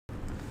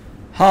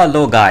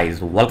Hello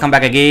guys, welcome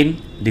back again.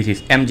 This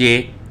is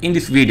MJ. In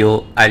this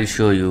video I'll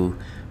show you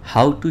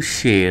how to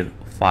share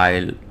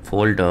file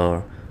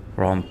folder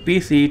from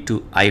PC to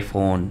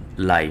iPhone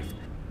live.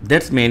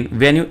 That's mean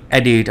when you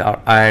edit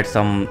or add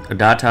some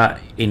data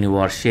in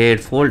your shared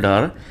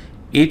folder,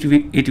 it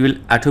will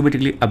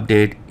automatically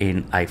update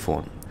in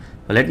iPhone.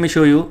 So let me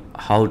show you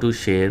how to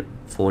share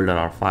folder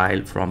or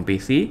file from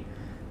PC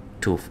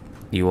to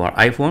your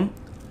iPhone.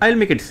 I'll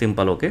make it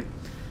simple, okay?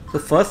 So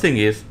first thing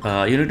is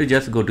you need to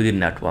just go to the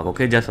network,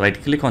 okay? Just right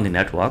click on the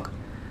network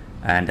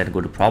and then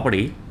go to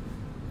property,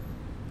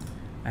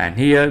 and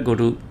here go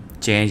to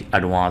change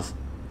advanced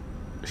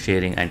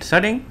sharing and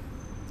setting,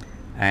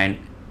 and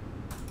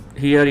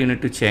here you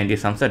need to change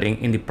some setting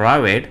in the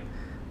private.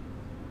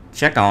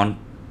 Check on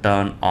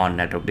turn on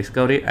network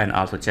discovery and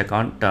also check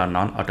on turn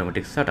on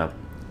automatic setup,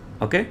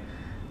 okay?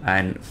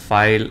 And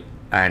file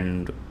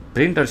and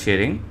printer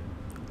sharing,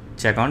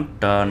 check on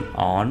turn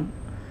on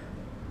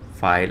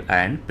file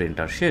and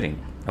printer sharing,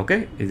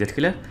 okay? Is it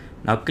clear?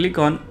 Now click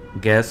on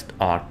guest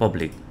or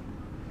public.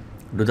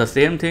 Do the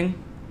same thing,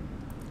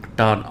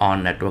 turn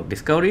on network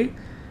discovery,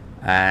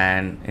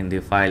 and in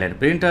the file and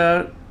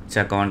printer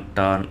check on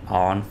turn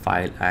on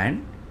file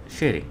and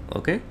sharing,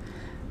 okay?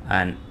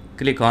 And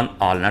click on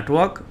all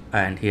network,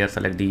 and here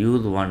select the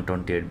use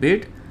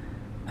 128-bit,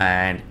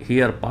 and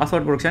here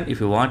password protection.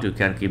 If you want you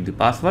can keep the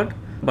password,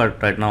 but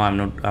right now I'm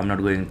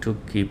not going to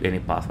keep any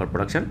password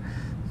protection,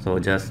 so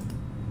just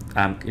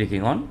I'm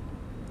clicking on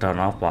turn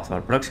off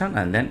password protection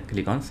and then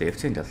click on save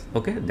changes,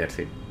 okay? That's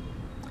it.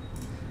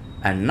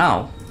 And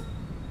now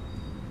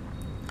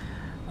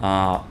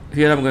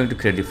here I'm going to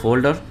create the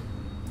folder,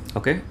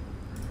 okay?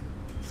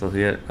 So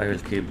here I will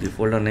keep the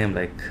folder name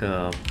like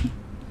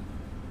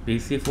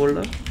PC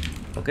folder,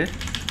 okay?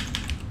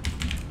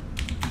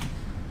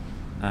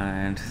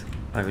 And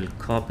I will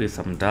copy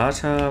some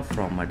data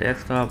from my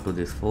desktop to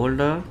this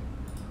folder,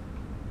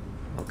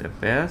 okay,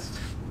 paste.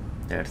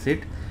 That's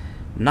it.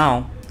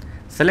 Now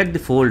select the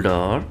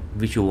folder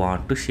which you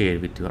want to share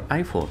with your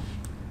iPhone.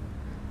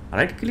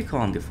 Right click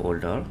on the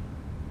folder,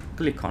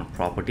 click on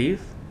properties,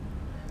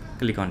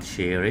 click on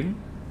sharing,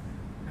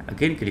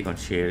 again click on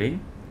sharing,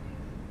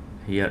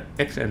 here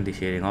extend the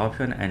sharing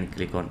option and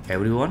click on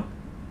everyone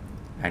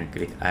and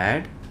click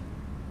add.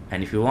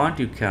 And if you want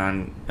you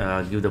can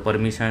give the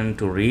permission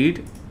to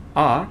read,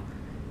 or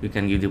you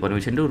can give the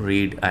permission to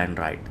read and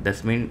write.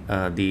 That means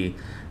the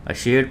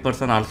shared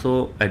person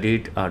also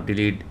edit or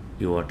delete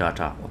your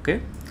data,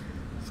 okay?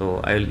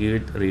 So I will give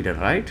it read and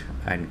write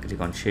and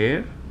click on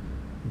share,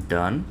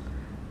 done.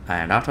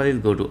 And after this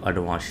go to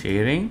advanced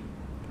sharing,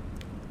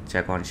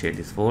 check on share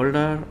this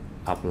folder,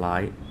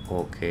 apply,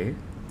 okay,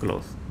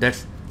 close.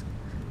 That's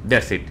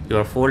it,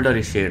 your folder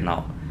is shared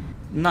now.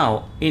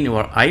 Now in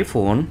your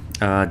iPhone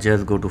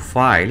just go to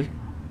file,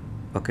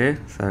 okay,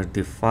 search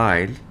the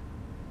file,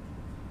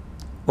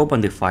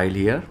 open the file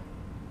here,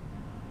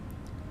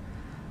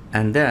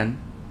 and then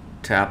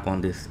tap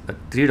on this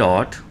three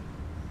dot,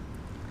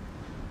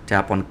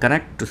 tap on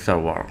connect to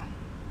server.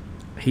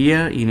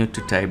 Here you need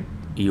to type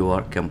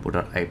your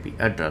computer IP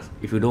address.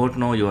 If you don't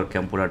know your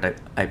computer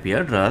IP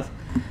address,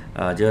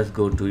 just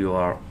go to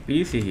your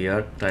PC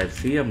here, type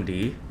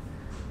cmd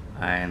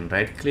and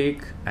right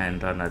click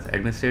and run as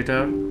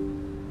administrator,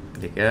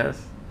 click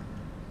yes,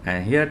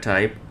 and here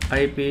type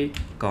IP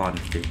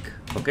config,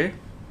 okay?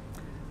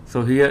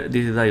 So here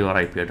this is your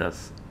IP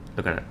address,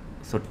 look at it.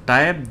 So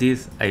type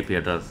this IP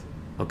address,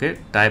 okay?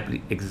 Type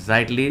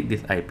exactly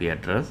this IP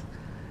address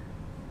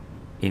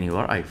in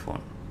your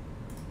iPhone,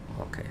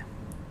 okay?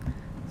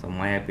 So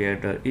my IP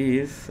address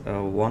is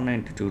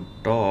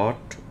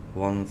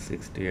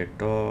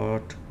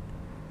 192.168.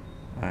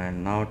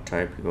 and now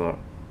type your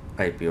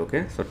IP,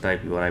 okay? So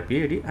type your IP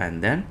ID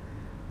and then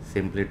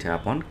simply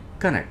tap on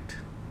connect.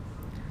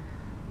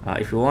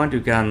 If you want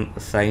you can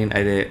sign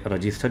as a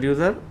registered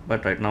user,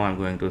 but right now I'm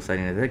going to sign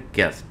in as a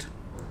guest.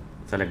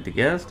 Select the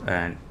guest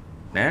and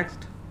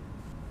next,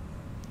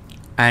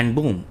 and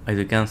boom, as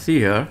you can see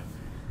here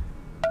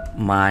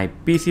my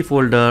PC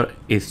folder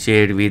is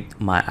shared with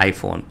my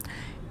iPhone.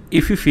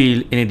 If you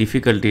feel any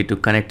difficulty to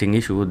connecting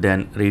issue,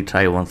 then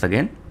retry once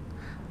again.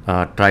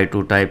 Try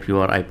to type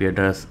your IP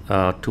address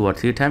 2 or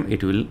 3 times,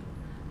 it will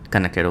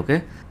connect it,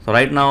 okay? So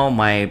right now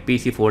my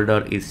PC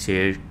folder is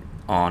shared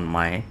on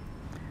my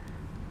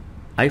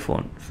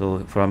iPhone.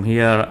 So from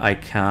here I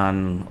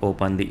can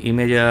open the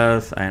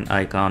images and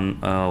I can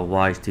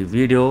watch the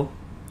video,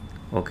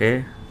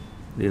 okay?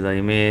 This is the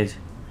image,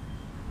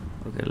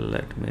 okay,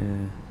 let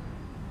me,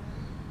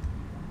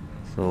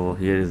 so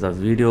here is the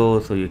video,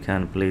 so you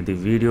can play the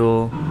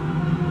video,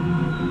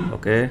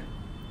 okay?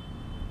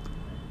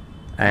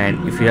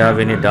 And if you have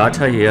any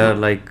data here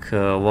like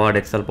Word,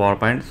 Excel,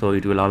 PowerPoint, so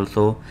it will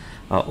also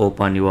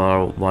open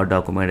your Word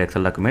document,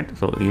 Excel document.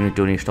 So you need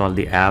to install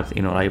the apps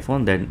in your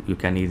iPhone, then you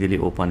can easily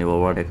open your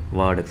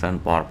Word, Excel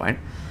and PowerPoint.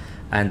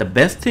 And the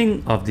best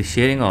thing of the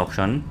sharing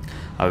option,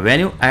 when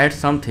you add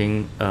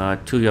something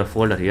to your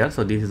folder here,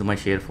 so this is my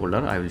share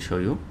folder, I will show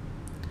you.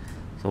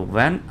 So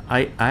when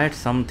I add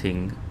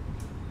something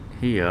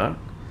here,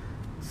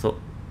 so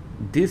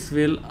this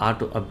will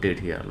auto update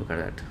here. Look at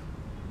that.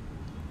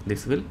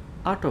 This will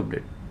auto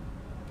update.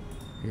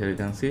 Here you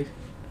can see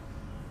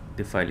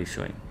the file is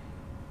showing.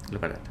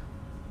 Look at that.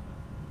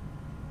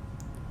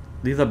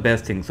 These are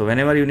best things. So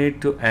whenever you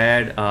need to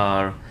add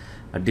or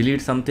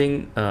delete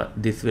something,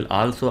 this will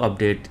also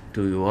update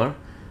to your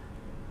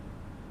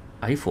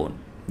iPhone.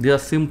 These are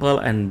simple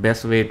and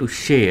best way to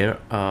share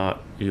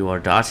your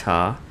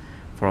data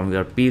from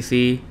your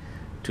PC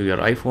to your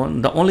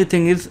iPhone. The only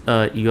thing is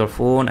your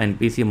phone and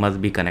PC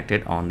must be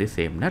connected on the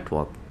same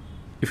network.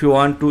 If you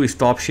want to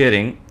stop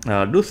sharing,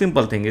 do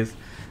simple thing is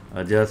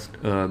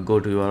just go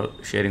to your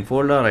sharing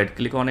folder, right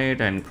click on it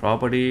and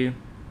property,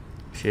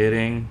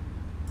 sharing,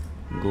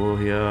 go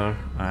here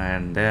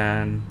and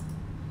then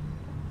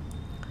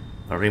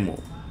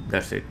remove.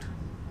 That's it,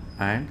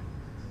 and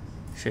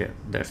share.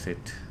 That's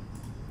it.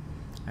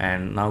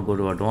 And now go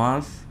to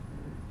advanced,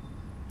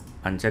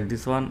 uncheck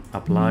this one,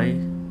 apply,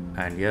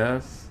 and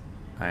yes,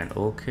 and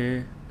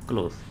okay,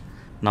 close.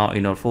 Now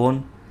in your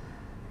phone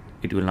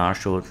it will not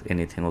show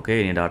anything.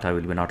 Okay, any data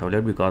will be not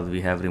available because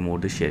we have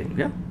removed the sharing.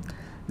 Yeah,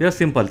 they're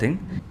simple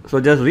thing. So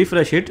just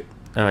refresh it,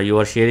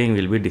 your sharing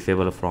will be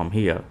disabled from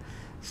here.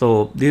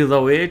 So this is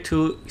a way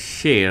to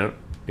share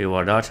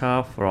your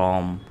data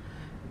from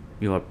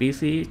your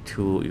PC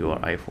to your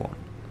iPhone.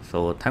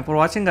 So thanks for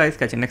watching guys.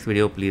 Catch you next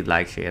video. Please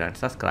like, share and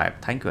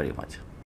subscribe. Thank you very much.